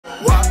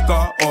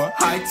scar or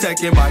high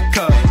tech in my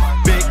cup.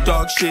 Big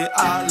dog shit,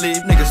 I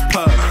leave niggas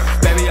pub.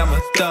 Baby, I'm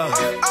a thug,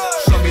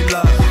 show me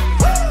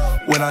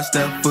love when I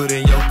step foot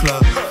in your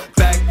club.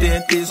 Back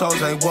then, these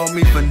hoes ain't want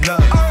me for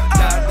nothing.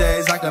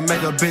 Nowadays, I can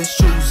make a bitch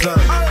choose up.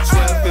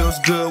 Swear it feels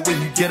good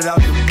when you get it out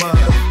the mud.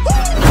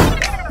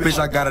 Bitch,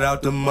 I got it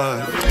out the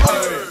mud.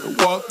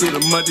 Walk through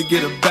the mud to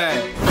get a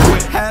bag.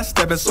 Quit half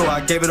stepping, so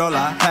I gave it all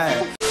I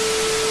had.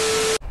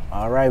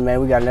 All right, man.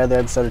 We got another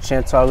episode of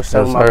Chin Talk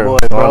Show with my sir. boy,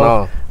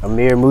 bro.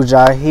 Amir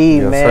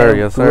Mujahid, yes, man. Sir,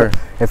 yes, sir.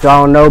 If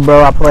y'all don't know,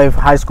 bro, I played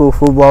high school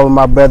football with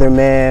my brother,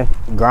 man.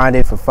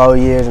 Grinded for 4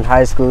 years in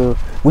high school.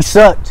 We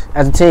sucked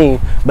as a team,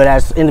 but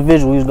as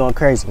individuals, we was going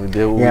crazy. We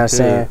did what you know what I'm did.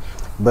 saying?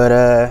 But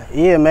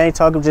yeah, man.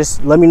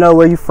 Just let me know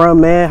where you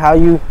from, man. How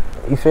you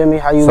feel me?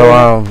 How you? So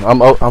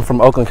I'm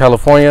from Oakland,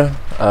 California.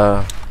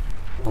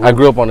 I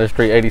grew up on this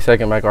street,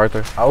 82nd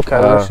MacArthur.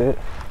 Okay, shit.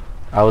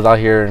 I was out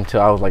here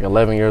until I was like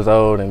 11 years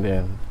old, and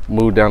then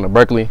moved down to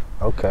Berkeley.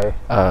 Okay.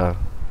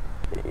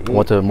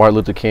 Went to Martin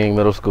Luther King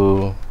Middle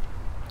School.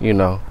 You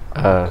know.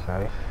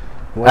 Okay.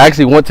 I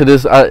actually went to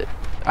this. I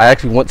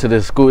actually went to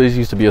this school. It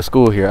used to be a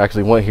school here. I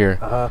actually went here.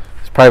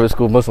 It's a private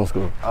school, Muslim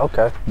school.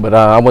 Okay. But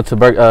I went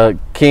to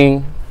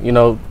King. You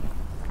know,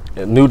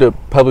 knew the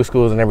public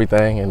schools and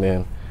everything, and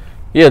then.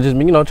 Yeah, just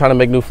trying to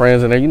make new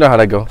friends in there. You know how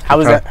that go. How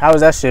was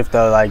that shift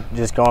though? Like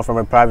just going from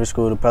a private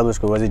school to public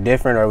school, was it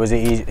different or was it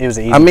easy? It was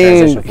an easy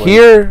transition for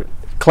here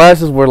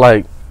classes were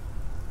like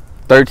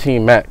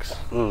 13 max.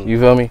 You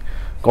feel me?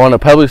 Going to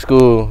public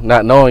school,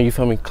 not knowing, you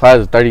feel me?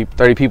 Classes 30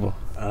 people.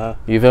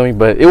 You feel me?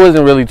 But it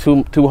wasn't really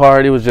too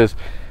hard. It was just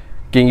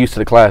getting used to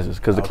the classes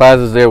because the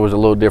classes there was a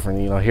little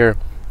different. You know, here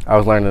I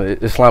was learning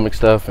Islamic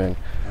stuff and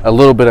a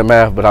little bit of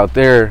math, but out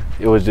there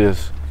it was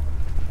just.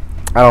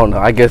 I don't know.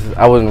 I guess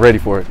I wasn't ready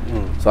for it,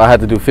 so I had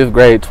to do 5th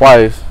grade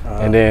twice,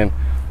 and then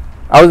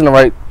I was in the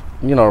right,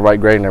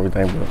 right grade and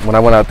everything. But when I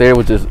went out there,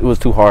 it was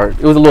too hard.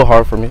 It was a little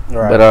hard for me,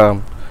 right.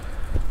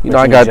 But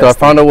I got through. I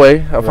found a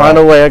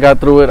way. I got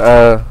through it.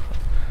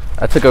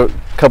 I took a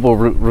couple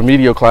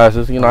remedial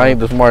classes. I ain't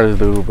the smartest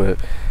dude, but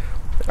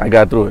I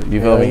got through it.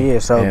 You feel me? Yeah.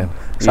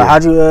 So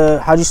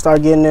how'd you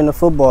start getting into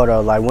football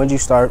though? Like when did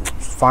you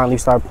finally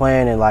start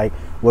playing, and like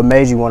what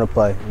made you want to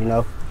play?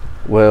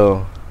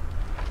 Well.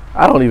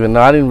 I don't even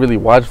know. I didn't really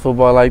watch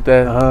football like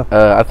that.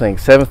 I think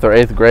 7th or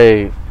 8th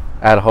grade,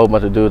 I had a whole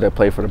bunch of dudes that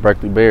played for the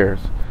Berkeley Bears.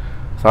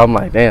 So I'm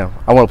like, damn,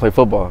 I want to play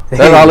football.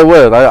 That's all it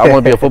was. I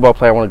want to be a football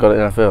player. I want to go to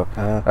the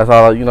NFL. That's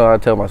all I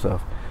tell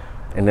myself.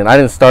 And then I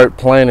didn't start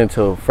playing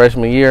until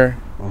freshman year.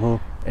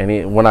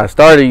 And when I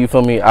started, you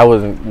feel me, I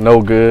wasn't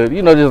no good.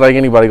 Just like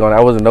anybody going,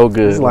 I wasn't no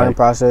good. It's a learning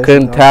process.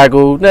 Couldn't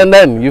tackle,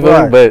 nothing. You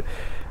feel me? But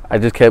I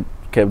just kept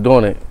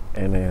doing it.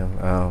 And then...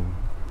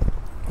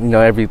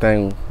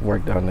 everything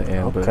worked out in the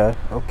end.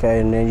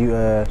 Okay. And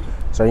then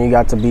so you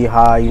got to be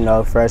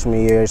high,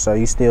 freshman year. So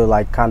you still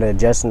like kind of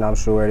adjusting, I'm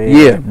sure it is.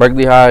 Yeah,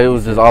 Berkeley High, it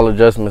was just all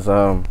adjustments.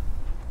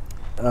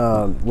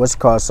 What's it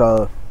called?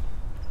 So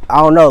I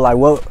don't know, like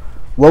what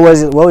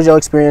was your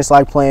experience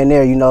like playing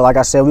there? Like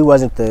I said, we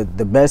wasn't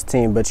the best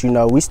team, but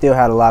we still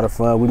had a lot of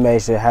fun. We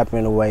made shit happen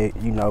in a way,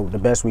 the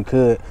best we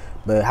could.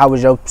 But how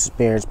was your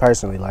experience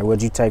personally? Like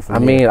what'd you take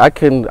from there? I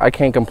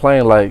can't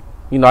complain. Like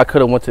I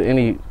could have went to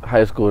any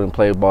high school and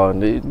played ball,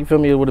 and you feel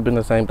me? It would have been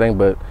the same thing.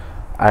 But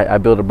I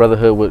built a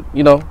brotherhood with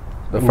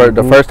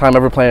the first time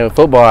ever playing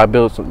football. I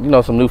built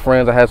some new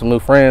friends. I had some new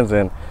friends,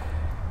 and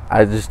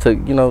I just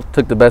took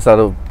the best out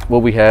of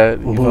what we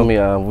had. You feel me?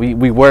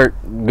 We weren't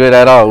good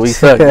at all. We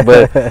sucked,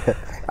 but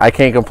I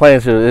can't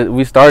complain. So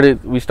we started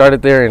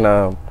there,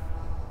 and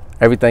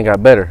everything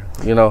got better.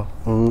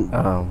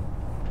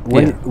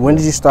 When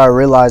did you start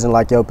realizing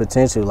like your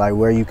potential, like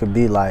where you could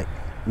be, like?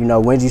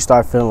 When did you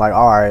start feeling like,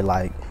 all right,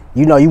 like,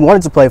 you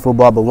wanted to play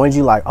football, but when did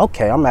you like,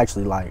 okay, I'm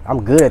actually like,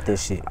 I'm good at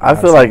this shit? I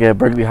feel like at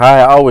Berkeley High,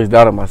 I always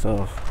doubted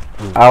myself.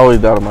 I always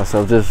doubted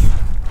myself.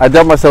 I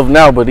doubt myself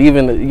now, but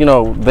even,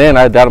 then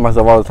I doubted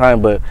myself all the time,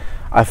 but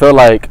I felt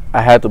like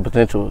I had the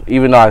potential.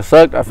 Even though I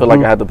sucked, I felt like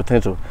I had the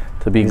potential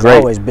to be great.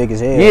 Always big as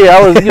hell. Yeah,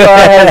 I was, I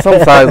had some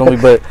size on me,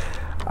 but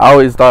I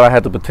always thought I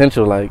had the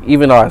potential. Like,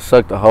 even though I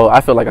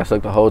feel like I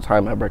sucked the whole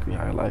time at Berkeley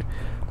High. Like,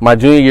 my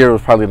junior year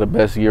was probably the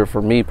best year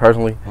for me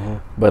personally,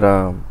 but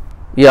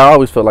yeah, I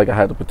always felt like I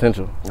had the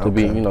potential to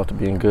be, to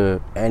being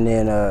good. And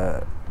then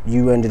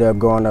you ended up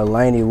going to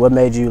Laney. What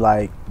made you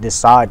like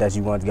decide that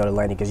you wanted to go to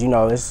Laney? Because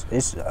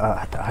it's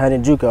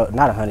 100 JUCOs,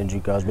 not 100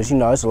 JUCOs, but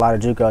it's a lot of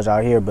JUCOs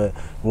out here. But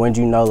when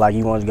did you know like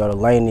you wanted to go to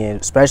Laney,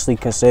 and especially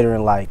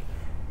considering like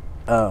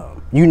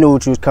you knew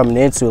what you was coming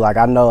into? Like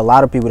I know a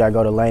lot of people that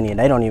go to Laney and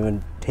they don't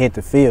even hit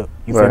the field.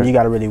 You feel me? You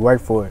got to really work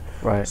for it.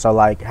 Right. So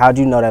like, how'd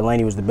you know that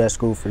Laney was the best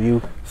school for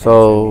you?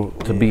 So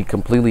to be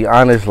completely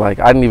honest, like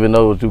I didn't even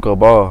know it was JUCO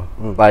ball.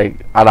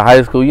 Like out of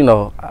high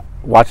school,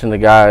 watching the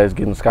guys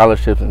getting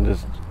scholarships and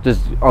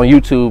just on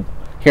YouTube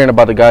hearing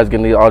about the guys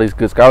getting all these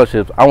good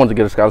scholarships. I wanted to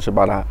get a scholarship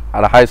out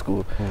of high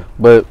school,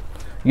 but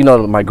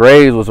my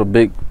grades was a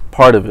big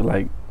part of it.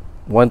 Like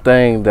one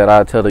thing that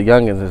I tell the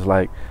youngins is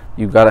like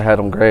you gotta have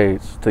them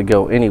grades to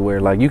go anywhere.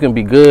 Like you can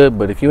be good,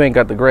 but if you ain't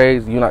got the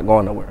grades, you're not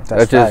going nowhere.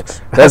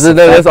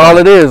 That's all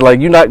it is. Like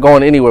you're not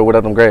going anywhere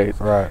without them grades,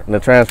 right? And the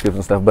transcripts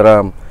and stuff.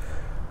 But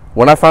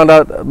when I found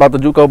out about the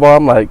JUCO ball,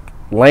 I'm like,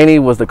 Laney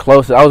was the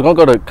closest. I was gonna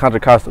go to Contra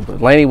Costa,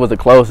 but Laney was the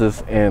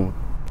closest, and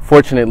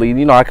fortunately,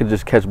 you know, I could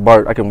just catch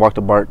Bart. I can walk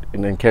to Bart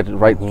and then catch it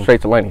right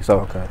straight to Laney.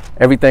 So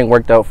everything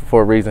worked out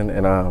for a reason.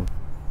 And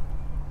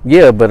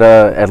yeah, but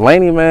at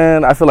Laney,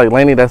 man, I feel like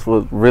Laney, that's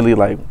what really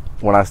like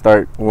when I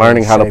start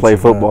learning how to play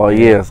football.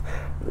 Yes,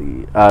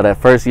 that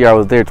first year I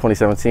was there,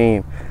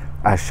 2017,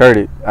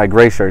 I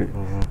gray shirted.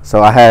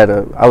 So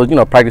I was, you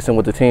know, practicing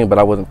with the team, but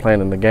I wasn't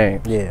playing in the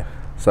game. Yeah.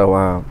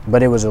 So,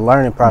 but it was a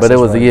learning process. But it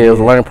was it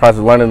was a learning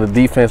process, learning the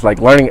defense, like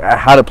learning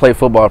how to play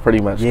football, pretty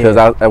much. Because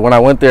when I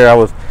went there, I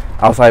was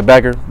outside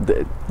backer,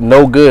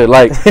 no good.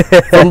 Like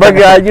from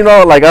Buckeye, you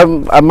know, like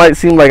I might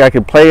seem like I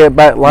could play at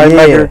back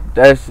linebacker.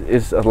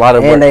 It's a lot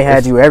of work. And they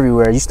had you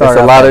everywhere. You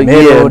started a lot of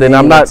middle, Then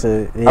I'm not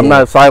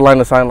sideline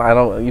to sideline. I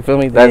don't. You feel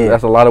me?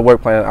 That's a lot of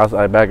work playing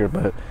outside backer.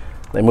 But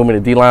they moved me to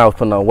D line. I was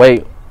putting on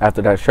weight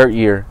after that shirt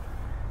year,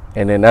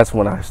 and then that's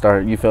when I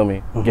started. You feel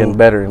me? Getting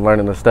better and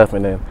learning the stuff,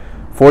 and then.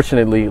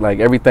 Fortunately, like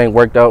everything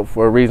worked out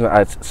for a reason.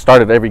 I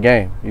started every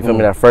game. You feel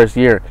me? That first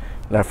year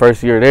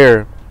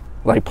there,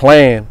 like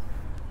playing,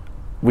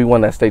 we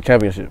won that state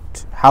championship.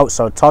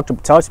 So talk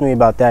to me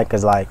about that,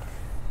 because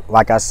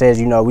like I said,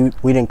 you know,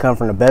 we didn't come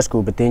from the best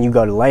school, but then you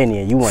go to Laney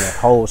and you won a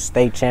whole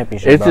state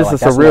championship. It's just a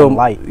surreal,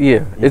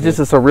 it's just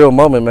a surreal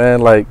moment,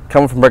 man. Like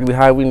coming from Berkeley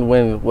High, we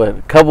win what,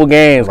 a couple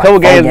games, like 4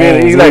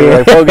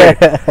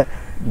 games.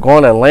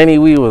 Going to Laney,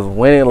 we was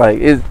winning. Like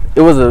it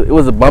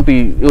was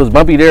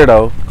bumpy there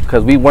though,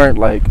 because we weren't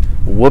like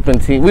whooping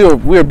teams. We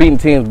were beating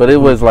teams, but it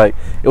was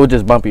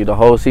just bumpy the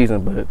whole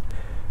season. But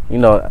you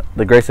know,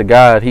 the grace of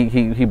God,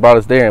 he brought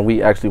us there, and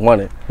we actually won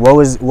it.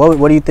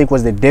 What do you think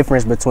was the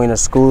difference between a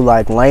school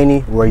like Laney,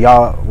 where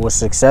y'all was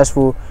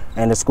successful,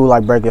 and a school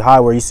like Berkeley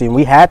High, where you see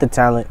we had the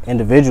talent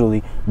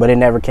individually, but it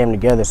never came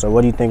together? So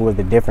what do you think was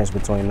the difference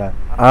between that?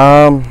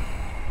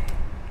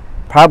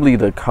 Probably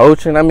the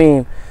coaching. I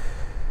mean,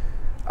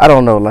 I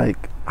don't know,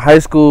 like high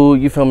school,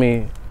 you feel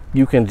me,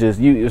 you can just,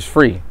 it's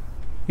free.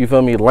 You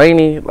feel me?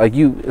 Laney, like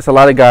it's a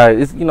lot of guys,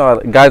 it's, you know,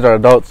 guys are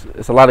adults.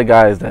 It's a lot of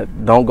guys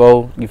that don't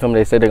go, you feel me,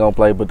 they say they're going to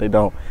play, but they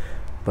don't.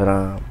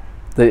 But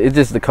it's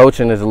just the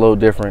coaching is a little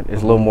different.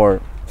 It's a little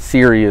more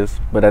serious,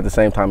 but at the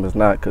same time it's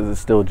not, because it's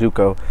still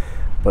JUCO.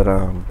 But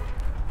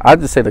I'd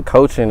just say the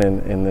coaching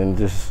and then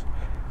just,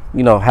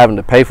 you know, having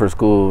to pay for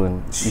school,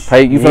 and you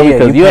pay, you feel me,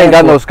 because you ain't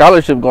got no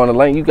scholarship going to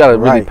Laney. You got to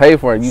really pay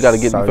for it. You got to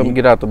get, you feel me,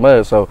 get out the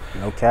mud. So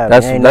no cap.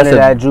 That's none of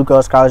that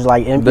JUCO scholarship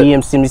like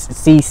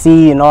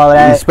EMCC and all of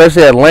that.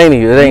 Especially at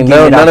Laney, it ain't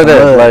none of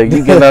that. Like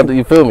you get out,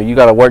 you feel me. You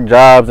got to work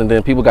jobs, and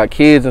then people got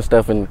kids and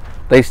stuff, and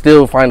they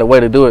still find a way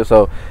to do it.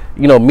 So,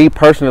 you know, me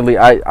personally,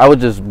 I've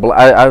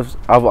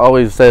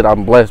always said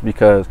I'm blessed,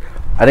 because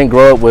I didn't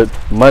grow up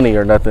with money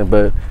or nothing,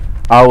 but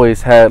I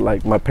always had,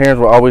 like, my parents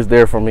were always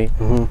there for me,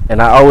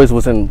 and I always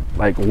was in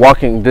like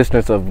walking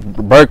distance of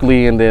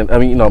Berkeley, and then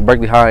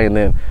Berkeley High, and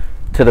then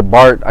to the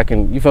BART. I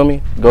can, you feel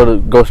me,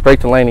 go straight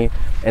to Laney,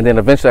 and then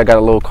eventually I got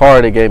a little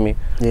car they gave me.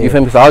 You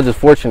feel me? So I was just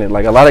fortunate.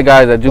 Like a lot of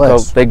guys at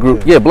JUCO, they grew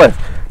blessed.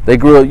 They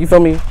grew up, you feel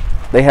me?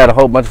 They had a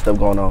whole bunch of stuff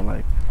going on,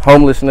 like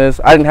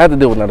homelessness. I didn't have to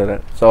deal with none of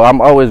that, so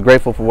I'm always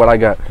grateful for what I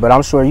got. But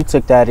I'm sure you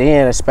took that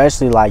in,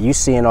 especially like you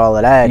seeing all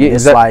of that.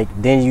 It's like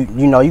then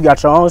you know you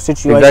got your own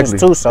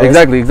situations too. So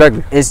exactly.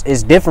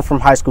 It's different from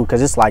high school,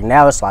 because it's like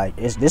now it's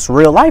this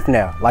real life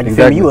now. Like you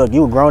feel me,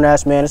 you a grown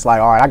ass man. It's like,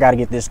 all right, I got to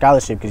get this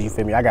scholarship, because you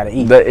feel me, I got to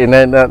eat. And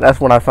then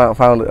that's when I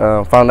found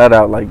that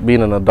out, like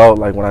being an adult,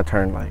 like when I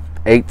turned like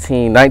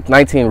 18,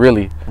 19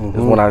 really is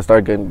when I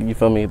started getting, you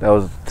feel me, that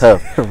was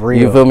tough.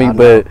 You feel me,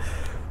 but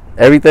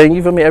everything,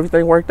 you feel me,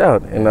 everything worked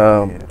out, and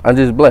I'm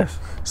just blessed.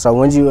 So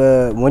when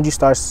you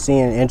start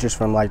seeing interest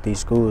from like these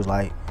schools,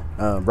 like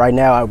right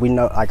now we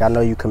know, like I know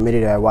you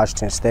committed at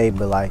Washington State,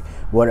 but like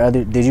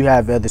did you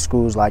have other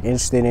schools like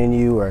interested in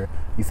you, or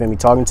you feel me,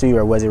 talking to you,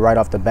 or was it right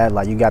off the bat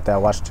like you got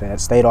that Washington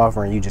State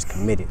offer and you just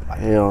committed? Like,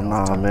 hell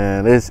no,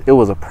 man. It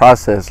was a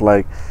process.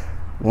 Like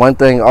one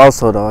thing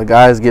also though,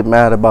 guys get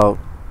mad about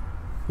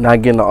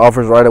not getting the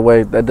offers right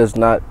away. That does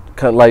not,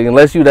 like,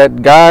 unless you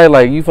that guy,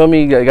 like, you feel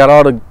me, got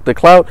all the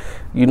clout,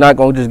 you're not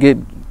gonna just get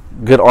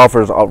good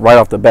offers right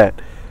off the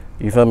bat.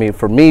 You feel me?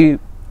 For me,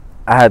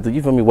 I had to,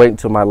 you feel me, wait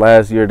until my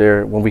last year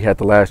there when we had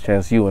the last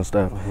chance you and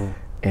stuff.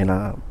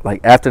 And like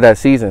after that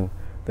season,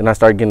 then I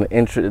started getting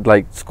interest,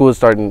 like schools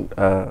starting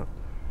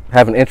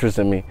having interest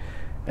in me,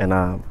 and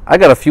I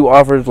got a few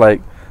offers.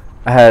 Like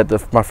I had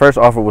my first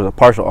offer was a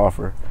partial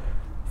offer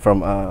from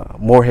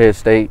Morehead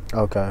State.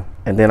 Okay.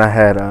 And then I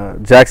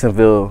had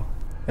Jacksonville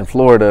in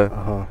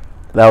Florida.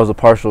 That was a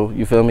partial,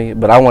 you feel me?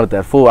 But I wanted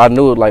that full. I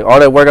knew, like, all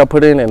that work I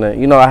put in, and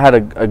you know, I had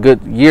a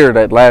good year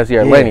that last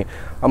year at Laney.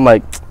 I'm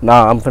like,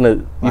 nah, I'm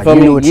finna, you feel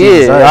me?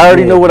 I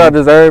already knew what I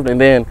deserved.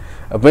 And then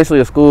eventually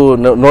a school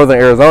in Northern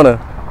Arizona,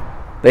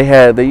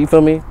 you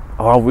feel me?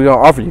 Oh, we're gonna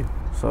offer you.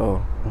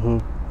 So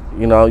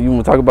You know, you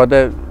want to talk about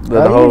that?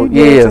 The Oh, whole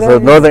yeah, so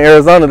Northern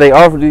Arizona, they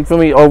offered, you feel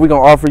me? Oh, we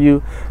gonna offer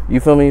you, you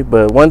feel me?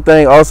 But one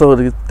thing also,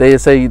 they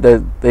say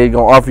that they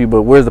gonna offer you,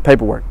 but where's the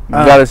paperwork? You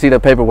gotta see the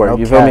paperwork.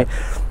 You feel me?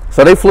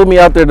 So they flew me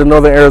out there to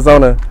Northern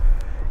Arizona,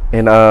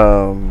 and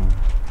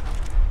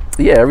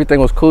yeah, everything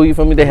was cool. You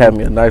feel me? They had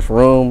me a nice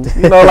room.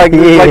 You know, like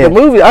like the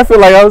movie. I feel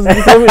like I was,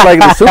 you feel me, like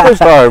the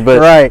superstar. But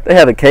right. They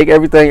had a cake,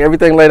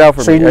 everything laid out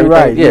for me. Everything,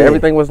 right. Yeah,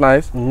 everything was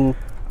nice. Mm-hmm.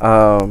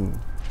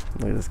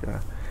 Look at this guy.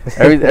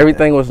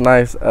 Everything was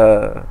nice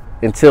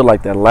until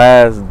like that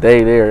last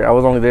day there. I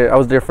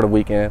was there for the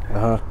weekend.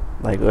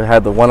 Like I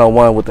had the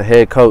one-on-one with the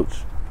head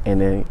coach,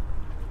 and then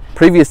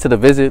previous to the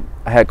visit,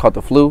 I had caught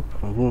the flu.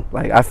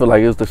 Like I feel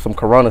like it was some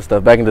corona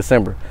stuff back in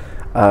December.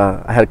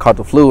 I had caught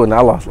the flu and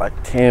I lost like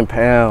 10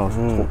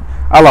 pounds.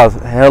 I lost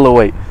hella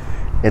weight.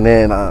 And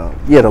then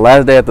yeah, the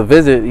last day at the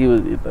visit, he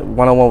was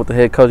one-on-one with the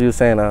head coach. He was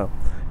saying,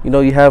 you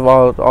know, you have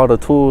all the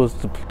tools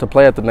to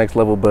play at the next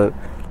level, but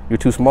you're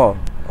too small.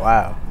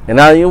 Wow. And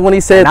now when he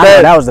said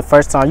that was the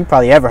first time you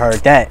probably ever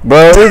heard that.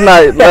 Bro, it's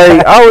not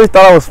like I always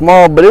thought I was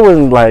small, but it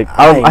wasn't like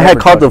I had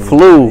caught the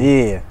flu.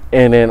 Yeah.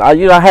 And then I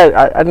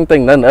didn't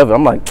think nothing of it.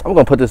 I'm like, I'm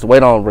gonna put this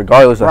weight on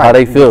regardless of how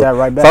they feel.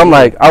 Right back, so I'm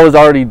like, I was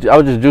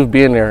just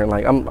being there, and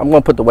like I'm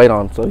gonna put the weight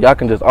on, so y'all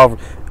can just offer.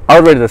 I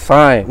was ready to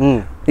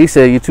sign. He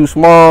said, you're too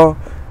small.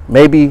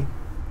 Maybe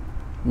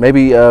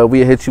we'll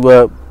hit you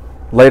up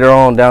later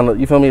on down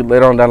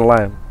the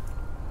line.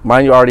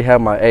 Mind you, already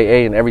have my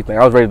AA and everything.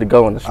 I was ready to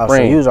go in the spring. Oh,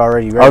 so you was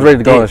already ready. I was ready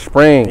to go in the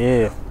spring.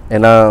 Yeah.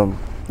 And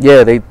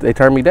yeah, they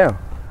turned me down.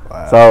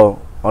 Wow. So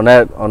on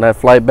that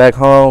flight back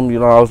home, you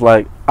know, I was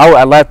like,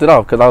 I laughed it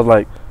off because I was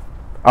like,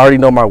 I already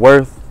know my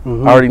worth. I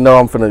already know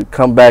I'm finna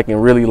come back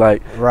and really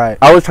like. Right.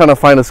 I was trying to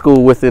find a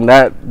school within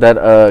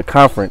that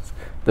conference,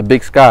 the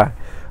Big Sky,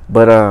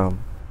 but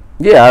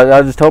yeah,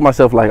 I just told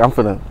myself like I'm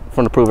finna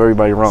prove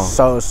everybody wrong.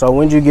 So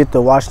when did you get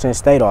the Washington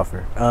State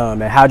offer,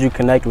 and how'd you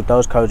connect with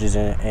those coaches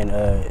and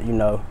you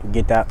know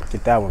get that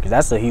one, because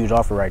that's a huge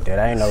offer right there.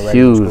 That ain't no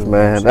huge,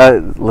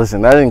 man.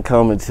 Listen, that didn't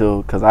come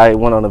until, because I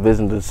went on a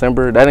visit in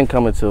December. That didn't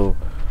come until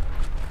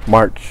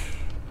March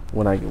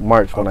when I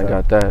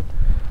got that.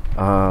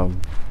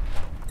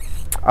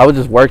 I was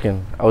just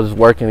working.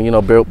 You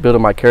know,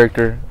 building my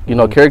character. You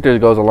know, character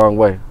goes a long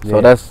way. So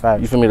yeah, that's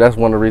facts. You feel me. That's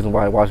one of the reasons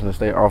why Washington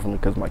State offered me,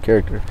 because of my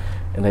character,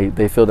 and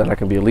they feel that I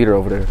can be a leader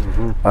over there.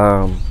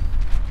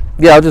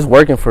 Yeah, I was just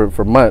working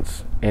for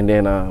months, and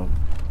then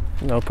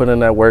you know, put in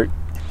that work.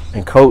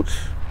 And coach,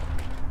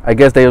 I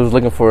guess they was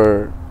looking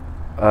for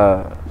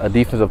a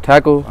defensive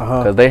tackle,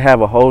 because they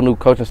have a whole new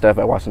coaching staff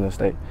at Washington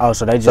State. Oh,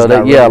 so they just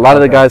a lot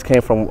of the guys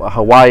came from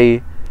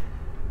Hawaii.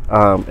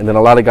 And then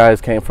a lot of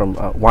guys came from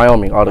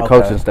Wyoming, all the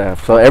coaching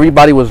staff. So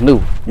everybody was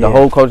new. The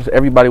whole coach,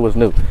 everybody was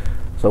new.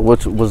 So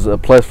which was a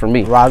plus for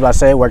me. Well, I was about to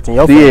say it worked in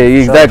your favor.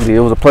 Yeah, exactly. It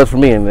was a plus for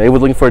me. And they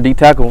was looking for a D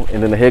tackle.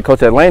 And then the head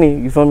coach at Laney,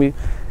 you feel me?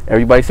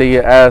 Everybody say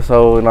you're an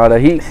asshole and all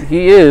that.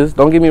 He is,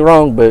 don't get me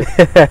wrong, but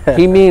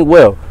he mean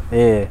well.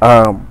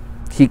 Yeah.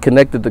 He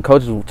connected the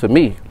coaches to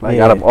me. Like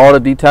out of all the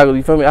D tackles,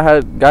 you feel me? I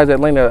had guys at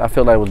Laney that I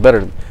feel like was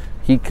better than me.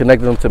 He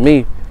connected them to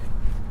me.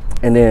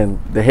 And then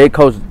the head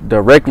coach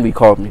directly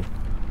called me.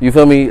 You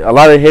feel me? A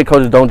lot of head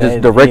coaches don't just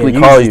directly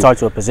call you. You talk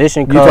to a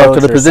position coach. You talk to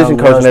the position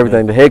coach and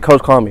everything. The head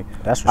coach called me.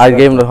 That's I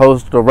gave him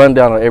the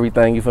rundown on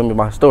everything. You feel me?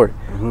 My story.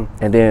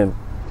 And then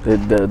the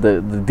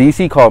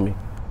DC called me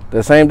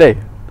the same day.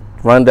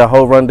 The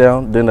whole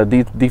rundown. Then the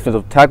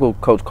defensive tackle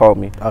coach called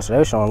me. Oh, so they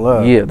were showing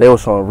love. Yeah, they were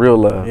showing real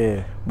love.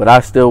 Yeah. But I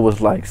still was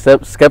like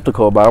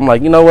skeptical about it. I'm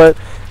like, you know what?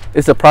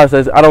 It's a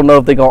process. I don't know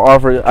if they're going to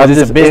offer it.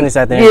 It's a business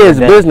at the end of the day. Yeah, it's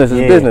business.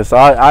 It's business. So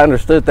I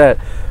understood that.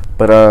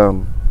 But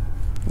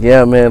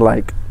yeah, man,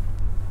 like,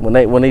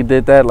 when they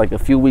did that, like a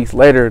few weeks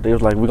later, they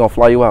was like, we're gonna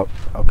fly you out.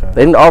 Okay.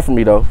 They didn't offer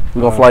me though.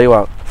 We're gonna fly you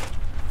out.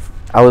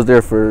 I was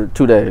there for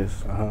 2 days.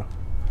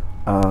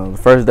 The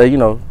first day, you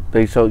know,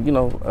 they showed, you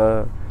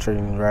know, treat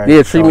me right.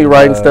 Yeah, treat me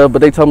right and stuff. But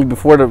they told me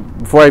before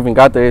I even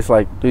got there, it's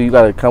like, dude, you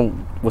gotta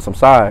come with some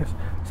size.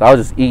 So I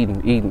was just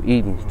eating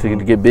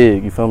to get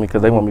big. You feel me?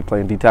 Because they want me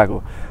playing D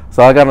tackle.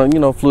 So I got on, you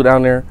know, flew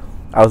down there.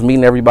 I was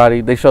meeting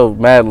everybody. They showed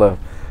mad love.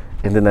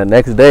 And then the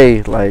next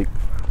day, like,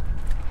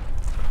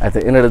 at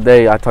the end of the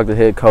day, I talked to the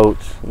head coach.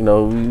 You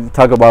know, we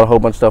talk about a whole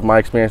bunch of stuff, my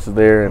experiences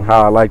there and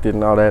how I liked it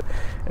and all that.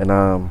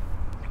 And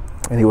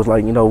he was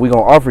like, you know, we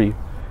gonna offer you.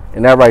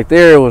 And that right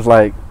there was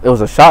like, it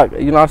was a shock.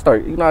 You know,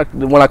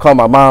 when I called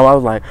my mom, I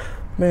was like,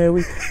 man,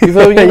 you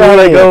feel me? You know how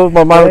that goes.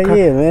 My mom,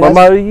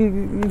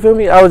 you feel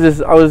me? I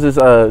was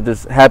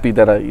just happy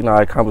that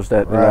I accomplished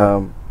that. Right.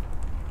 And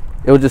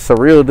it was just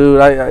surreal, dude.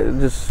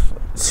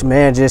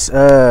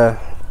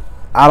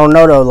 I don't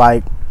know though,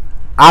 like,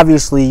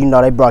 obviously, you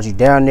know, they brought you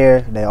down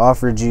there. They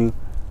offered you.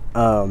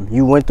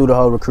 You went through the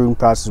whole recruiting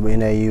process with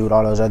NAU and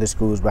all those other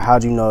schools. But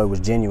how'd you know it was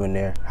genuine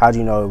there? How'd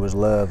you know it was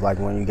love, like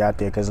when you got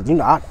there? Because you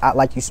know,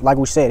 like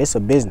we said, it's a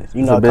business.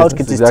 You know, coach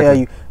could just tell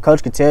you.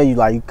 Coach could tell you,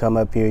 like, you come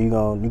up here,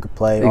 you could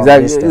play.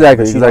 Exactly.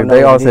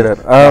 They all say that.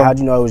 How'd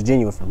you know it was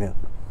genuine from him?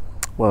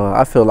 Well,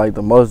 I feel like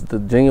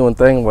the genuine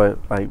thing was,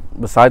 like,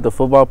 beside the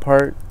football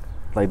part,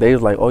 Like they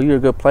was like, oh, you're a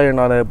good player and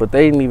all that, but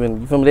they didn't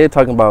even, you feel me? They were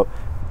talking about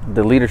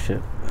the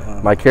leadership,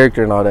 my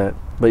character and all that.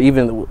 But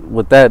even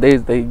with that, they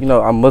you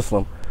know, I'm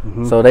Muslim,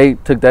 so they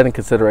took that in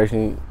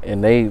consideration,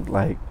 and they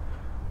like,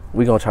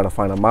 we gonna try to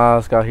find a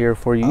mosque out here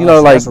for you, you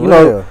know, like you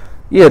know,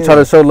 try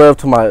to show love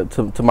to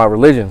my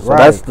religion. So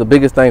that's the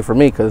biggest thing for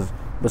me, because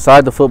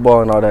beside the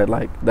football and all that,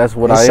 like that's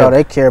what I am. So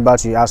they care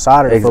about you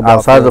outside of the football.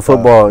 Outside of the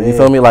football, you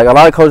feel me? Like a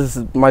lot of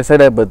coaches might say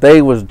that, but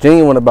they was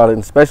genuine about it,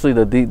 and especially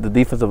the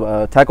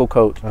defensive tackle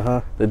coach,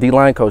 the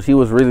D-line coach. He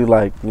was really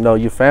like, you know,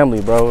 your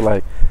family, bro.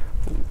 Like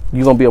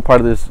you gonna be a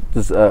part of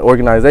this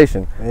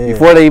organization.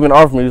 Before they even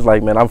offered me, he was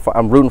like, man,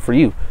 I'm rooting for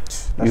you.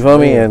 You feel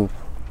me? And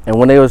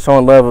when they was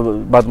showing love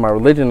about my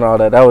religion and all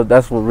that,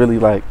 that's what really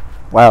like,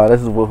 wow,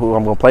 this is who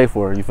I'm gonna play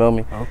for. You feel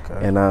me?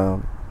 Okay.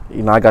 And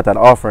you know, I got that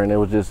offer, and it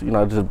was just, you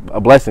know, just a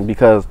blessing,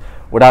 because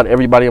without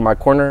everybody in my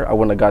corner, I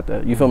wouldn't have got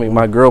that. You feel me?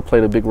 My girl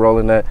played a big role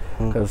in that,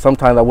 because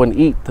sometimes I wouldn't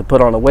eat to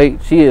put on the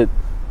weight. She'd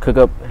cook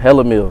up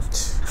hella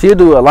meals. She'd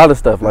do a lot of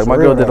stuff. Like my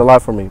girl did a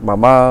lot for me. My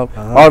mom,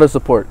 all the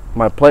support.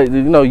 My play,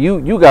 you know,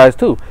 you guys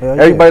too.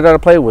 Everybody that I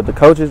played with, the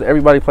coaches,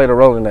 everybody played a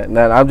role in that. And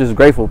I'm just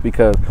grateful,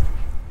 because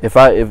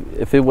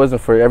if it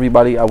wasn't for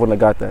everybody, I wouldn't have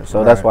got that.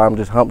 So that's why I'm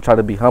just trying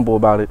to be humble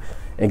about it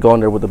and going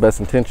there with the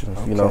best intentions.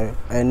 You know.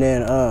 And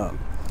then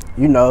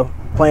you know,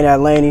 playing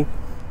at Laney,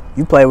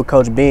 you play with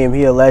Coach Beam.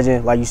 He a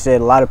legend. Like you said,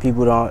 a lot of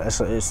people don't.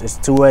 It's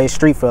two-way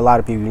street for a lot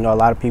of people. You know, a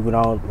lot of people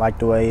don't like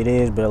the way it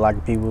is, but a lot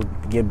of people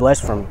get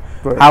blessed from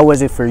it. How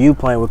was it for you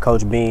playing with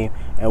Coach Beam,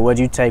 and what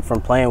did you take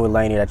from playing with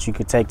Laney that you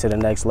could take to the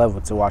next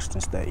level to Washington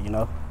State? You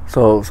know.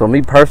 So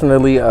me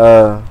personally,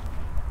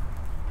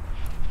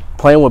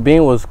 playing with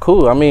Beam was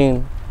cool. I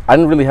mean, I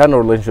didn't really have no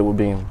relationship with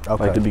Beam,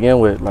 like to begin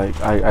with. Like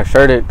I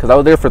shirted, because I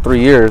was there for 3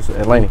 years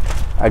at Laney.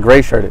 I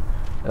gray shirted.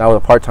 And I was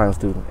a part-time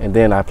student, and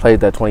then I played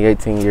that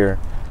 2018 year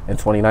in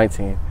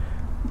 2019.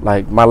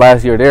 Like my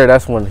last year there,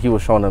 that's when he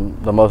was showing them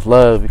the most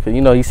love, because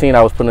you know he seen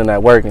I was putting in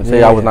that work, and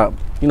say I was not,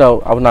 you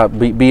know, I was not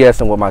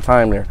BSing with my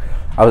time there.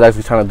 I was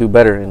actually trying to do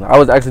better, and I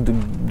was actually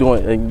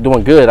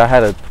doing good. I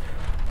had a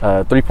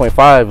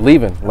 3.5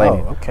 leaving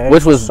Laney,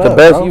 which was the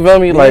best. Bro? You feel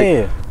me?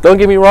 Like, don't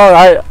get me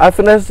wrong. I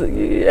finesse.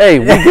 Hey,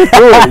 we get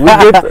through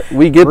it.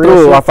 We get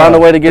through it. I found a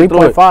way to get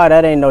through it. 3.5.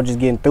 That ain't no just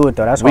getting through it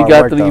though. That's we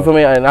got through. You feel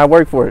me? And I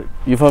worked for it.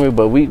 You feel me?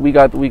 But we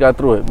got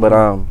through it. But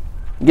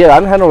yeah, I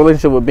didn't have no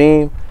relationship with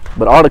Beam.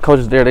 But all the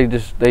coaches there,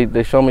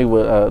 they showed me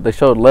what they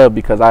showed love,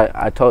 because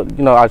I told,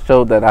 you know, I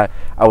showed that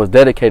I was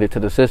dedicated to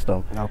the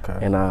system.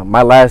 And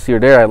my last year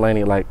there at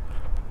Laney, like,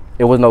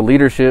 it was no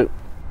leadership.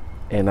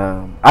 And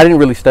I didn't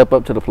really step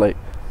up to the plate.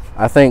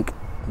 I think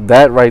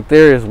that right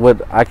there is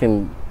what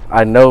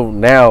I know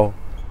now,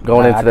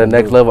 going into the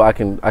next level. I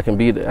can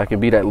be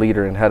that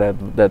leader, and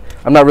have that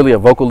I'm not really a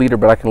vocal leader,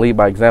 but I can lead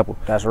by example.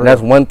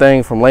 That's one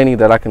thing from Laney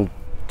that I can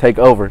take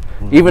over.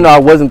 Even though I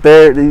wasn't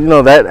there, you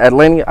know, that at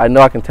Laney, I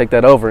know I can take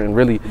that over and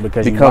really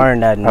because you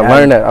learned that. I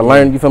learned that. I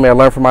learned. You feel me? I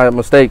learned from my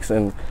mistakes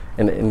and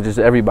just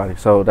everybody.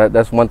 So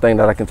that's one thing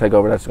that I can take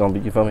over. That's gonna be,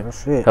 you feel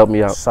me? Help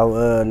me out.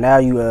 So now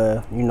you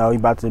know, you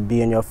about to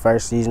be in your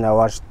first season at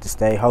Washington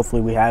State.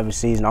 Hopefully we have a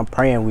season. I'm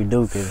praying we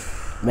do, cause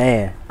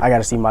man, I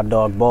gotta see my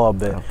dog ball.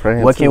 But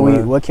what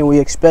can we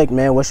expect,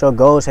 man? What's your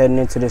goals heading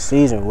into this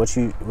season? What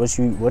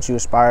you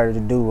aspire to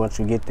do once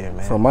you get there,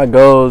 man? So my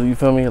goals, you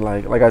feel me?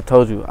 Like I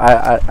told you,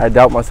 I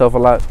doubt myself a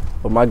lot,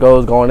 but my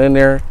goals going in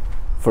there,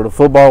 for the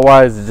football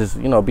wise, is just,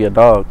 you know, be a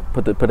dog,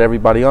 put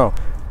everybody on.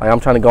 Like I'm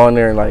trying to go in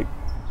there and like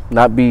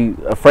not be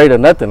afraid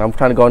of nothing. I'm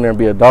trying to go in there and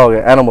be a dog,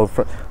 an animal,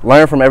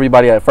 learn from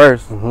everybody at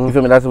first. You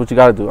feel me? That's what you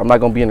got to do. I'm not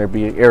going to be in there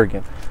being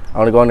arrogant. I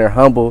want to go in there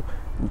humble,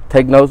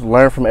 take notes,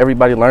 learn from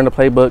everybody, learn the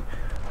playbook.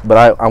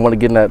 But I want to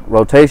get in that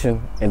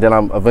rotation, and then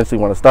I'm eventually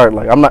want to start.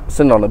 Like, I'm not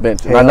sitting on the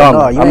bench. And I know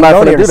I'm not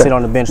going to do that. Sit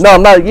on the bench. No,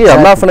 I'm not. Yeah,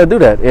 I'm not going to do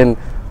that. And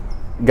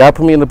God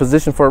put me in the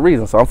position for a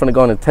reason, so I'm going to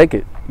go in and take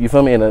it. You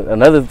feel me? And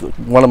another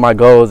one of my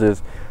goals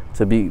is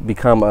to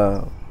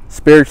become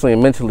spiritually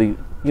and mentally,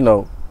 you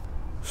know,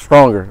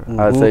 stronger.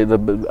 I'd say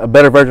a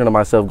better version of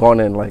myself going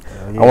in. Like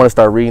I want to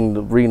start reading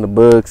the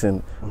books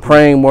and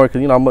praying more,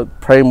 because you know I'm gonna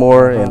pray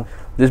more and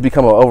just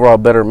become an overall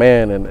better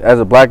man. And as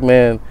a black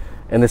man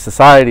in this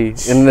society,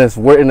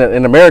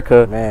 in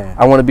America, man,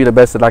 I want to be the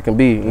best that I can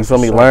be. You feel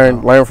me?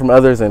 Learn from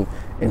others and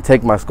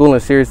take my schooling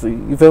seriously.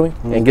 You feel me?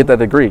 And get that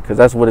degree, because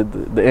that's what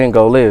the end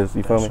goal is.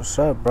 You feel me? What's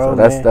up, bro?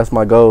 So that's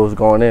my goals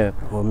going in.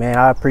 Well, man,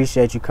 I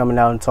appreciate you coming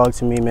out and talking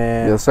to me,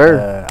 man. Yes,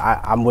 sir.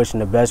 I'm wishing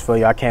the best for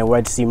you. I can't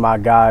wait to see my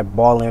guy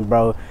balling,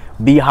 bro.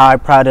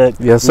 Beehive product.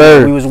 Yes,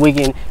 sir. We was weak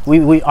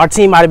in, our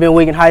team might have been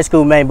weak in high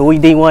school, man, but we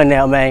D1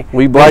 now, man.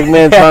 We black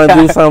men trying to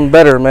do something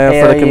better,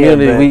 man, for the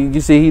community.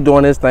 You see, he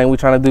doing his thing. We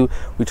trying to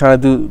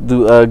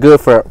do good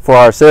for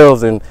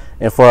ourselves and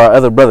for our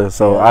other brothers.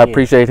 So I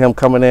appreciate him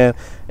coming in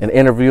and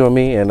interviewing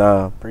me, and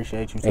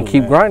appreciate you too, and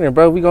keep man. grinding,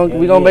 bro. We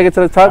gonna make it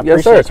to the top.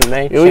 Yes, sir. You,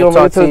 man. Yeah, we gonna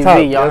make it to the top.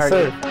 Yes,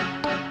 sir.